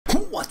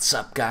What's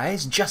up,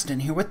 guys? Justin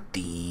here with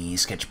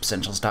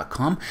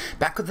TheSketchUpEssentials.com,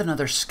 back with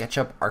another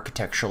SketchUp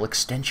architectural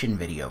extension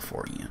video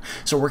for you.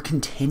 So we're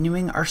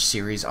continuing our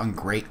series on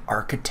great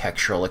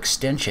architectural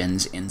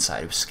extensions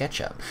inside of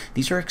SketchUp.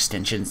 These are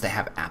extensions that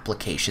have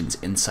applications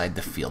inside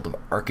the field of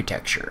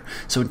architecture.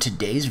 So in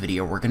today's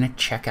video, we're going to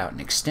check out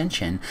an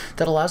extension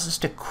that allows us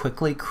to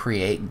quickly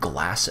create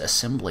glass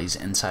assemblies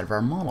inside of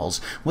our models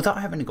without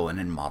having to go in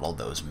and model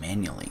those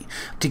manually.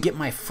 To get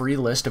my free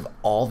list of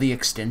all the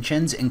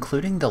extensions,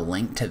 including the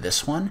link to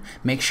this one,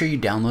 make sure you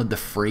download the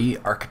free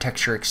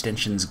architecture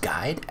extensions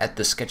guide at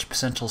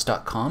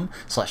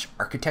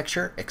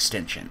TheSketchUpEssentials.com/architecture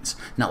extensions.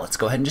 Now let's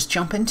go ahead and just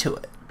jump into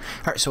it.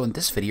 Alright, so in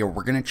this video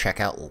we're going to check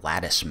out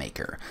Lattice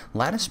Maker.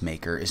 Lattice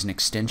Maker is an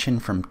extension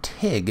from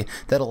TIG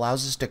that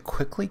allows us to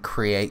quickly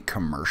create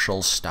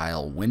commercial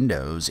style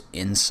windows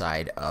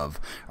inside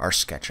of our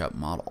SketchUp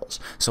models.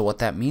 So what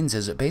that means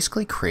is it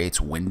basically creates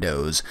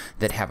windows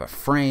that have a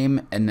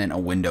frame and then a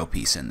window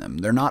piece in them.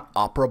 They're not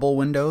operable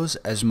windows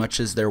as much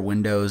as they're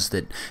windows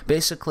that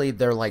basically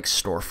they're like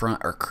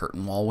storefront or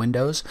curtain wall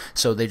windows.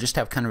 So they just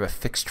have kind of a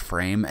fixed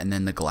frame and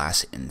then the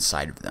glass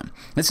inside of them.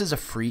 This is a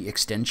free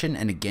extension,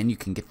 and again you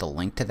can get the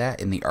link to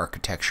that in the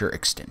architecture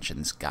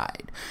extensions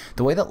guide.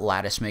 The way that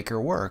Lattice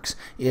Maker works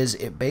is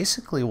it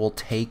basically will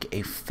take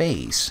a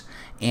face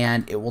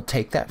and it will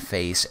take that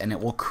face and it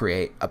will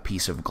create a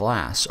piece of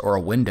glass or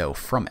a window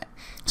from it.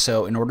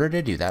 So in order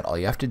to do that, all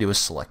you have to do is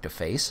select a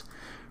face,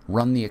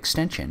 run the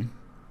extension,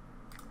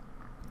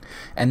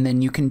 and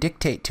then you can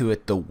dictate to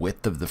it the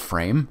width of the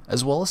frame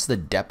as well as the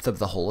depth of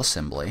the whole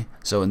assembly.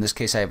 So in this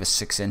case I have a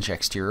 6-inch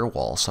exterior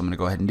wall, so I'm going to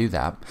go ahead and do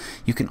that.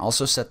 You can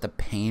also set the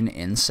pane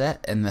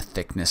inset and the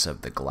thickness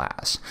of the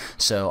glass.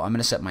 So I'm going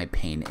to set my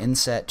pane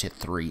inset to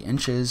 3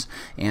 inches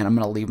and I'm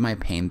going to leave my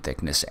pane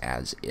thickness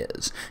as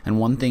is. And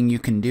one thing you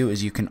can do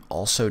is you can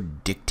also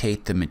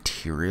dictate the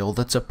material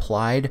that's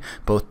applied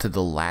both to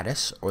the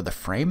lattice or the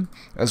frame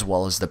as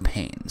well as the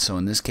pane. So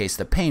in this case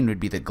the pane would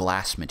be the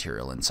glass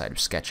material inside of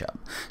SketchUp.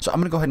 So I'm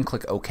going to go ahead and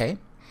click OK, and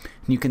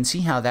you can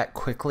see how that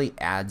quickly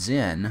adds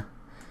in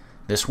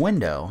this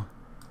window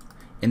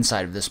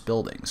inside of this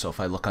building. So if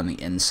I look on the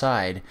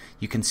inside,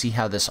 you can see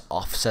how this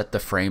offset the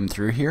frame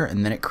through here,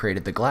 and then it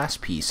created the glass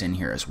piece in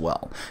here as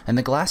well. And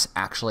the glass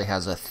actually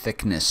has a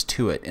thickness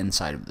to it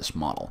inside of this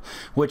model,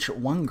 which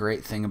one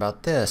great thing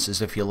about this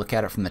is if you look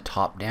at it from the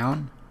top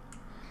down,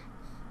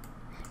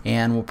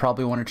 and we'll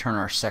probably want to turn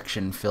our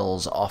section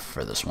fills off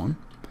for this one,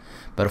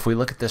 but if we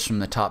look at this from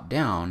the top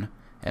down,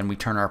 and we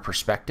turn our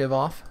perspective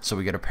off so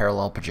we get a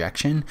parallel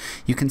projection,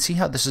 you can see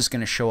how this is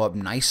going to show up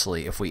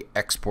nicely if we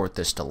export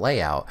this to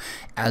layout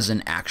as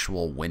an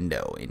actual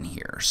window in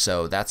here.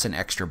 So that's an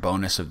extra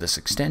bonus of this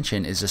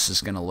extension, is this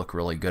is going to look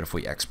really good if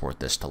we export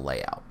this to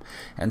layout.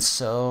 And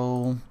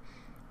so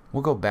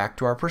we'll go back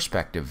to our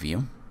perspective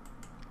view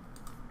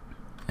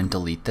and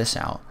delete this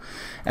out.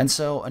 And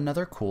so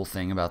another cool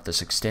thing about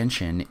this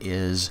extension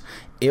is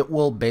it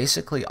will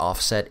basically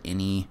offset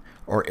any,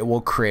 or it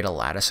will create a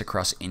lattice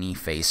across any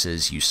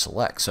faces you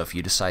select. So if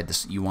you decide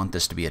this, you want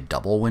this to be a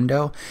double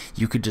window,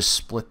 you could just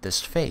split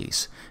this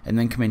face and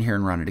then come in here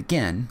and run it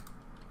again.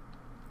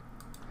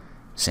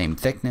 Same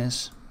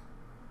thickness,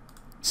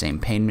 same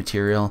pane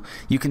material.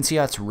 You can see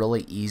how it's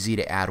really easy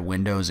to add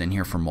windows in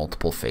here for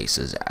multiple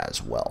faces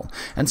as well.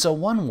 And so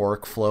one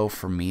workflow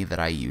for me that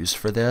I use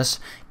for this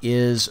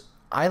is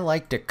I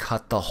like to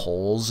cut the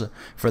holes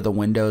for the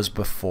windows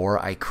before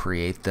I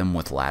create them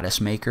with Lattice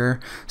Maker.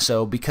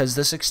 So because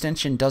this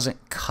extension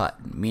doesn't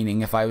cut,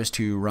 meaning if I was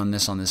to run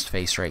this on this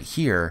face right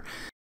here,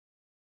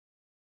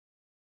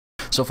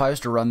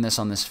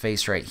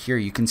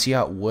 you can see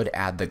how it would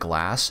add the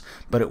glass,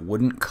 but it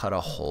wouldn't cut a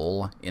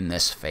hole in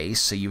this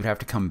face. So you would have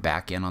to come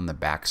back in on the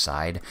back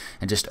side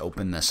and just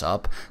open this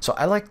up. So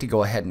I like to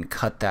go ahead and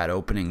cut that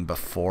opening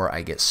before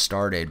I get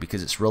started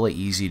because it's really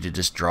easy to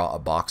just draw a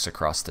box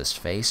across this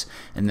face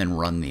and then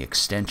run the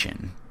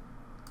extension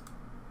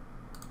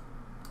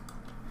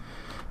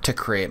to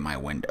create my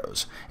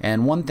windows.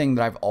 And one thing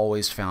that I've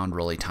always found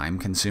really time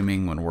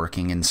consuming when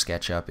working in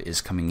SketchUp is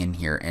coming in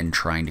here and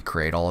trying to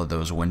create all of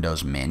those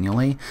windows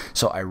manually.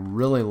 So I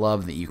really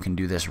love that you can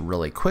do this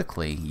really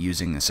quickly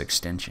using this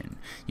extension.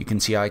 You can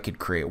see how I could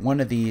create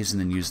one of these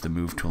and then use the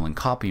move tool in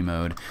copy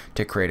mode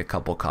to create a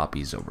couple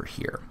copies over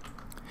here.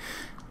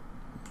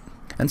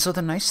 And so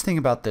the nice thing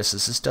about this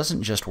is this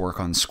doesn't just work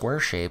on square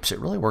shapes, it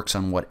really works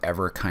on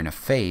whatever kind of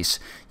face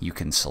you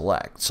can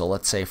select. So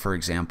let's say, for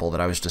example,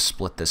 that I was to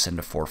split this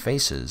into 4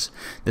 faces.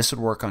 This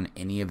would work on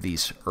any of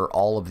these or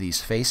all of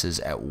these faces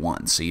at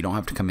once. So you don't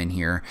have to come in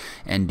here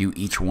and do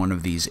each one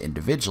of these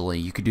individually.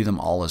 You could do them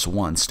all as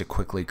once to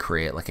quickly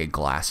create like a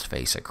glass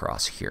face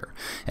across here.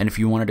 And if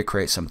you wanted to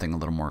create something a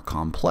little more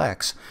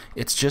complex,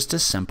 it's just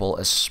as simple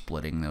as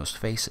splitting those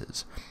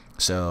faces.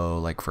 So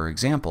like for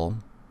example,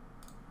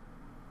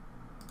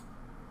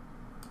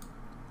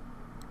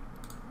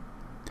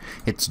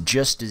 it's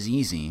just as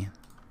easy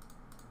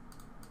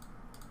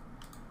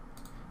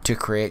to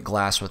create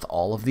glass with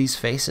all of these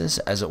faces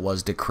as it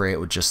was to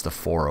create with just the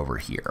 4 over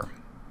here.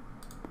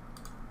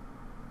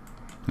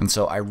 And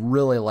so I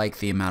really like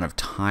the amount of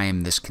time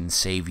time this can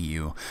save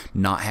you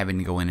not having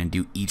to go in and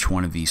do each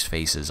one of these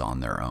faces on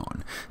their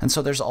own. And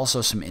so there's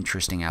also some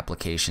interesting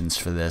applications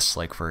for this.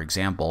 Like, for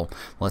example,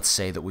 let's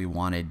say that we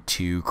wanted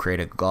to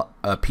create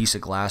a piece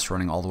of glass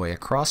running all the way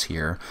across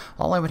here.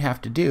 All I would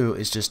have to do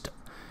is just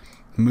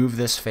move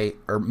this face,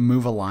 or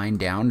move a line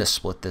down to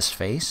split this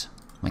face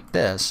like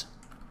this,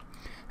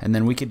 and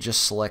then we could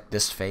just select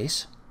this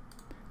face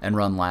and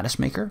run Lattice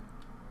Maker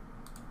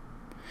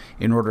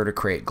in order to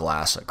create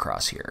glass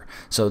across here.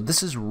 So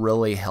this is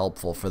really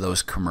helpful for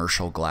those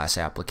commercial glass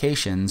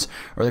applications,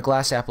 or the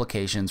glass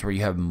applications where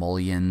you have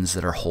mullions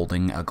that are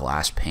holding a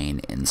glass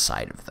pane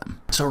inside of them.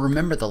 So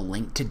remember, the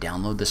link to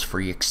download this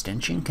free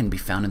extension can be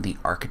found in the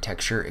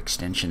Architecture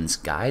Extensions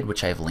Guide,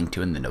 which I have linked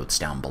to in the notes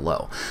down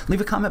below. Leave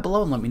a comment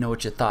below and let me know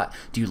what you thought.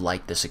 Do you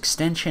like this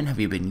extension? Have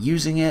you been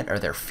using it? Are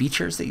there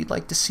features that you'd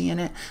like to see in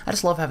it? I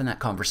just love having that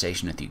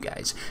conversation with you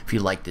guys. If you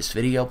like this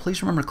video,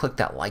 please remember to click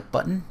that like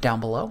button down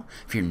below.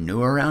 If you're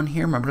new around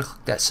here, remember to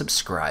click that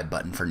subscribe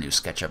button for new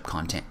SketchUp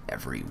content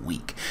every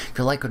week. If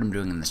you like what I'm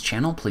doing in this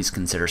channel, please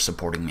consider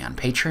supporting me on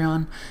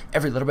Patreon.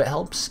 Every little bit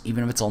helps,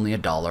 even if it's only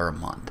 $1 a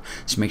month.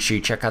 So make sure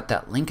you check out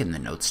that link in the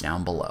notes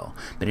down below.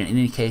 But in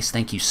any case,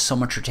 thank you so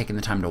much for taking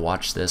the time to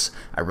watch this.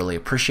 I really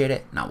appreciate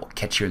it, and I will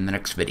catch you in the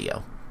next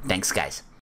video. Thanks, guys.